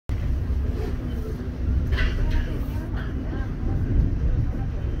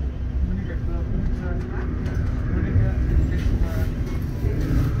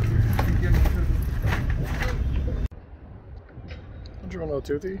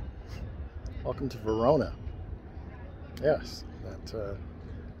tutti. Welcome to Verona. Yes, that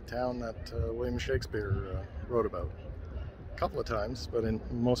town that William Shakespeare wrote about a couple of times, but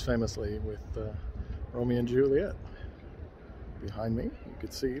most famously with Romeo and Juliet. Behind me, you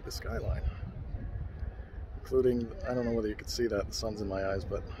could see the skyline, including, I don't know whether you could see that, the sun's in my eyes,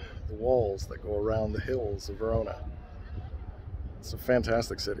 but the walls that go around the hills of Verona. It's a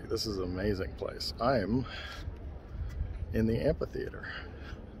fantastic city. This is an amazing place. I'm in the amphitheater.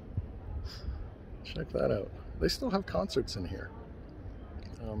 Check that out. They still have concerts in here.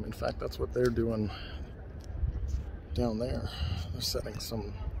 In fact, that's what they're doing down there. They're setting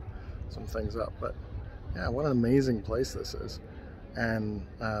some things up. But yeah, what an amazing place this is. And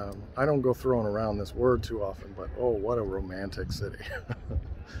I don't go throwing around this word too often, but oh, what a romantic city.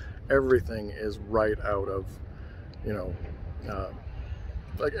 Everything is right out of, you know,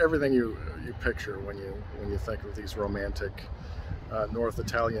 like everything you picture when you think of these romantic North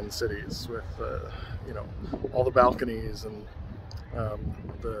Italian cities with you know, all the balconies and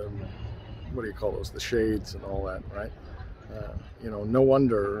the, what do you call those, the shades and all that, right? You know, no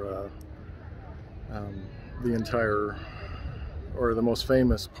wonder the entire, or the most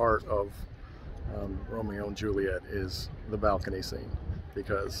famous part of Romeo and Juliet is the balcony scene,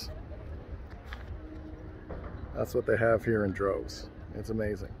 because that's what they have here in droves. It's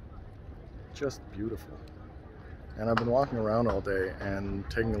amazing. Just beautiful. And I've been walking around all day and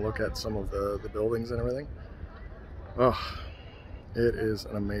taking a look at some of the buildings and everything. Oh, it is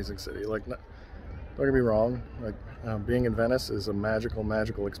an amazing city. Like, don't get me wrong, like being in Venice is a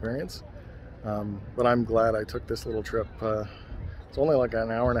magical experience. But I'm glad I took this little trip. It's only like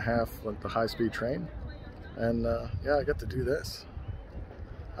an hour and a half with the high-speed train. And yeah, I get to do this.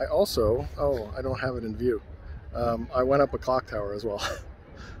 I also, oh, I don't have it in view. I went up a clock tower as well.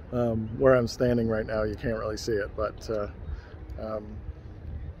 Where I'm standing right now, you can't really see it, but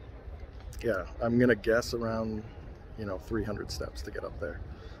yeah, I'm gonna guess around, you know, 300 steps to get up there.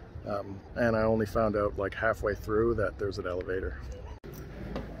 And I only found out like halfway through that there's an elevator.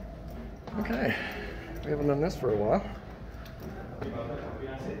 Okay, we haven't done this for a while.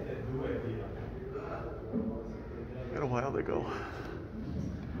 Got a while to go.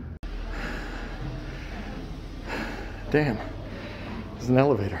 Damn, there's an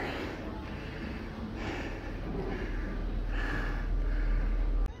elevator.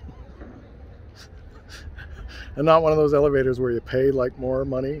 And not one of those elevators where you pay like more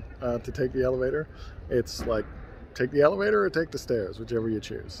money to take the elevator. It's like, take the elevator or take the stairs, whichever you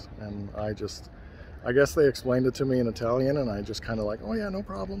choose. And I guess they explained it to me in Italian, and I just kind of like, oh yeah, no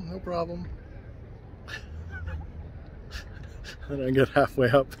problem, no problem. And I get halfway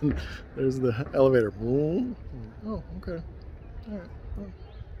up and there's the elevator. Oh, okay. All right. Well,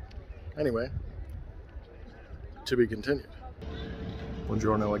 anyway, to be continued.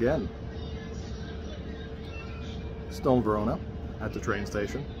 Buongiorno again. Still in Verona at the train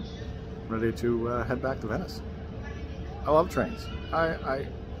station, ready to head back to Venice. I love trains. I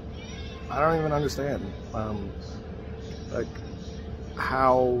don't even understand like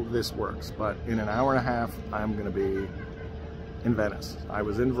how this works, but in an hour and a half I'm gonna be in Venice. I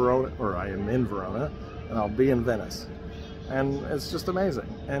was in Verona, or I am in Verona, and I'll be in Venice. And it's just amazing.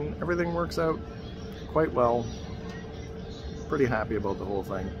 And everything works out quite well. Pretty happy about the whole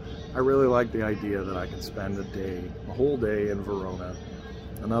thing. I really like the idea that I can spend a whole day in Verona,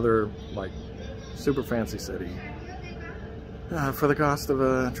 another like super fancy city, for the cost of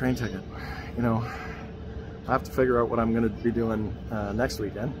a train ticket. You know, I have to figure out what I'm gonna be doing next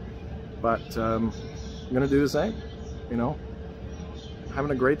weekend, but I'm gonna do the same, you know.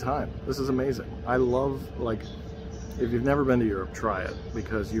 Having a great time. This is amazing. I love, like, if you've never been to Europe, try it,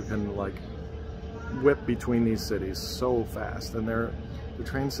 because you can like whip between these cities so fast, and the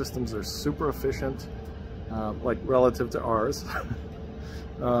train systems are super efficient, like relative to ours.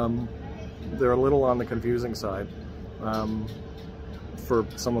 They're a little on the confusing side for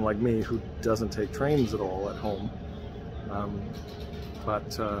someone like me who doesn't take trains at all at home.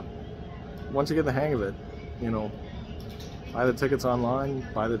 But once you get the hang of it, you know, buy the tickets online,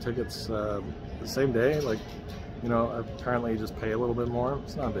 buy the tickets the same day. Like, you know, apparently you just pay a little bit more.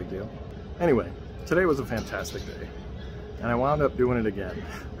 It's not a big deal. Anyway, today was a fantastic day, and I wound up doing it again.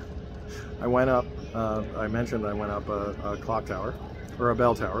 I went up, I mentioned I went up a clock tower, or a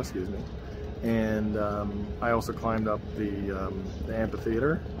bell tower, excuse me, and I also climbed up the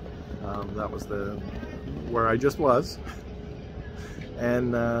amphitheater. That was where I just was.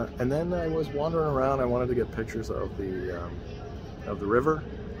 And then I was wandering around. I wanted to get pictures of the river.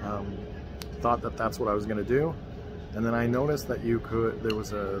 Thought that that's what I was going to do. And then I noticed that there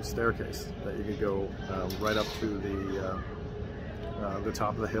was a staircase that you could go right up to the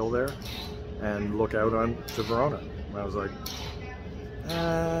top of the hill there and look out on to Verona. And I was like,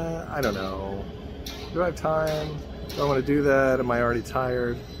 I don't know. Do I have time? Do I want to do that? Am I already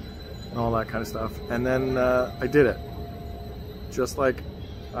tired? And all that kind of stuff. And then I did it. Just like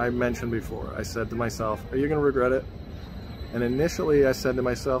I mentioned before. I said to myself, are you going to regret it? And initially I said to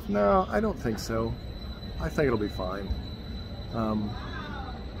myself, no, I don't think so. I think it'll be fine.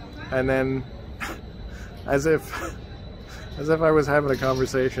 And then, as if I was having a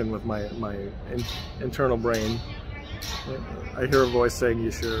conversation with my internal brain, I hear a voice saying,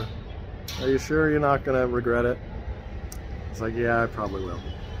 you sure? Are you sure you're not going to regret it? It's like, yeah, I probably will.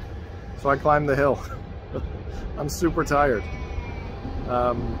 So I climbed the hill. I'm super tired.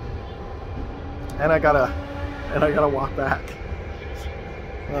 And I gotta walk back.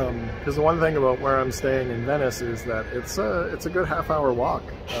 Because the one thing about where I'm staying in Venice is that it's a good half-hour walk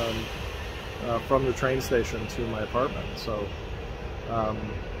from the train station to my apartment. So,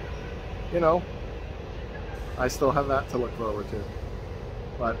 you know, I still have that to look forward to.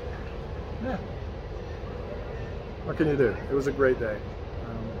 But, yeah, what can you do? It was a great day.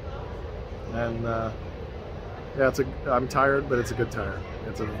 Yeah, I'm tired, but it's a good tire.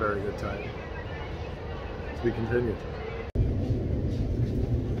 It's a very good tire. To be continued.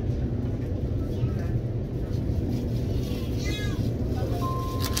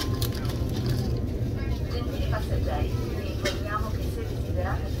 Gentili passeggeri, vi informiamo che se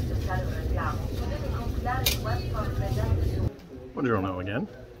desiderate accettare un reclamo, potete compilare il webform presente su... Buongiorno again.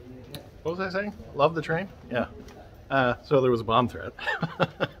 What was I saying? Love the train? Yeah. So there was a bomb threat.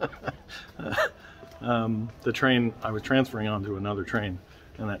 The train, I was transferring onto another train,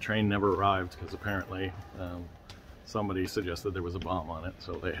 and that train never arrived because apparently somebody suggested there was a bomb on it,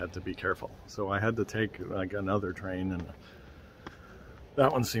 so they had to be careful. So I had to take like another train, and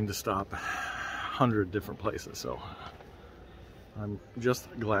that one seemed to stop 100 different places. So I'm just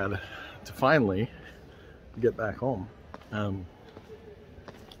glad to finally get back home.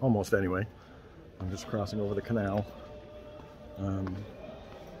 Almost anyway. I'm just crossing over the canal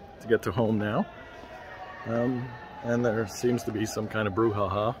to get to home now. And there seems to be some kind of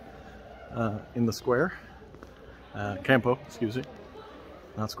brouhaha in the square. Campo, excuse me.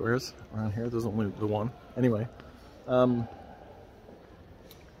 Not squares around here. There's only the one. Anyway,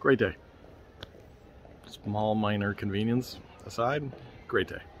 great day. Small minor convenience aside, great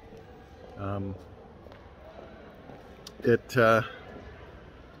day.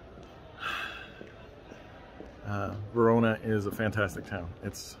 Verona is a fantastic town.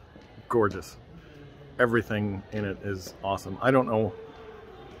 It's gorgeous. Everything in it is awesome. I don't know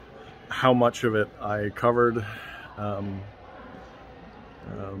how much of it I covered and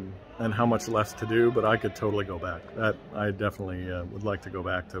how much left to do, but I could totally go back. That I definitely would like to go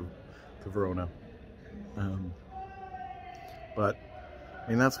back to Verona. But I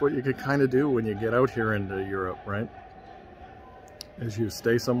mean, that's what you could kind of do when you get out here into Europe, right? Is you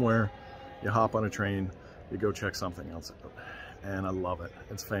stay somewhere, you hop on a train, you go check something else out. And I love it.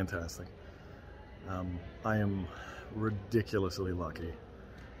 It's fantastic. I am ridiculously lucky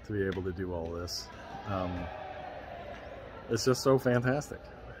to be able to do all this. It's just so fantastic.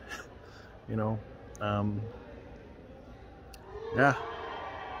 You know, yeah,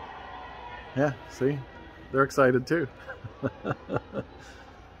 see, they're excited too.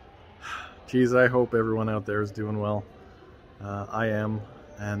 Geez, I hope everyone out there is doing well. I am,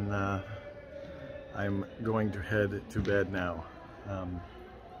 and I'm going to head to bed now.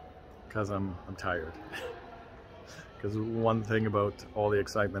 Because I'm tired. Because one thing about all the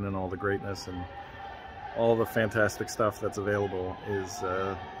excitement and all the greatness and all the fantastic stuff that's available is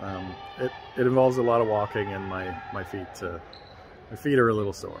it involves a lot of walking, and my feet are a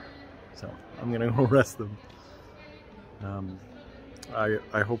little sore. So I'm gonna go rest them.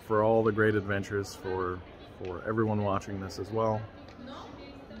 I hope for all the great adventures for everyone watching this as well.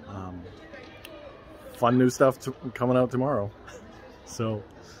 Fun new stuff coming out tomorrow. So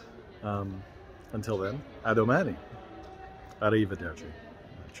until then, a domani. Arrivederci.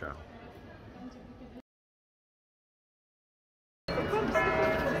 Ciao.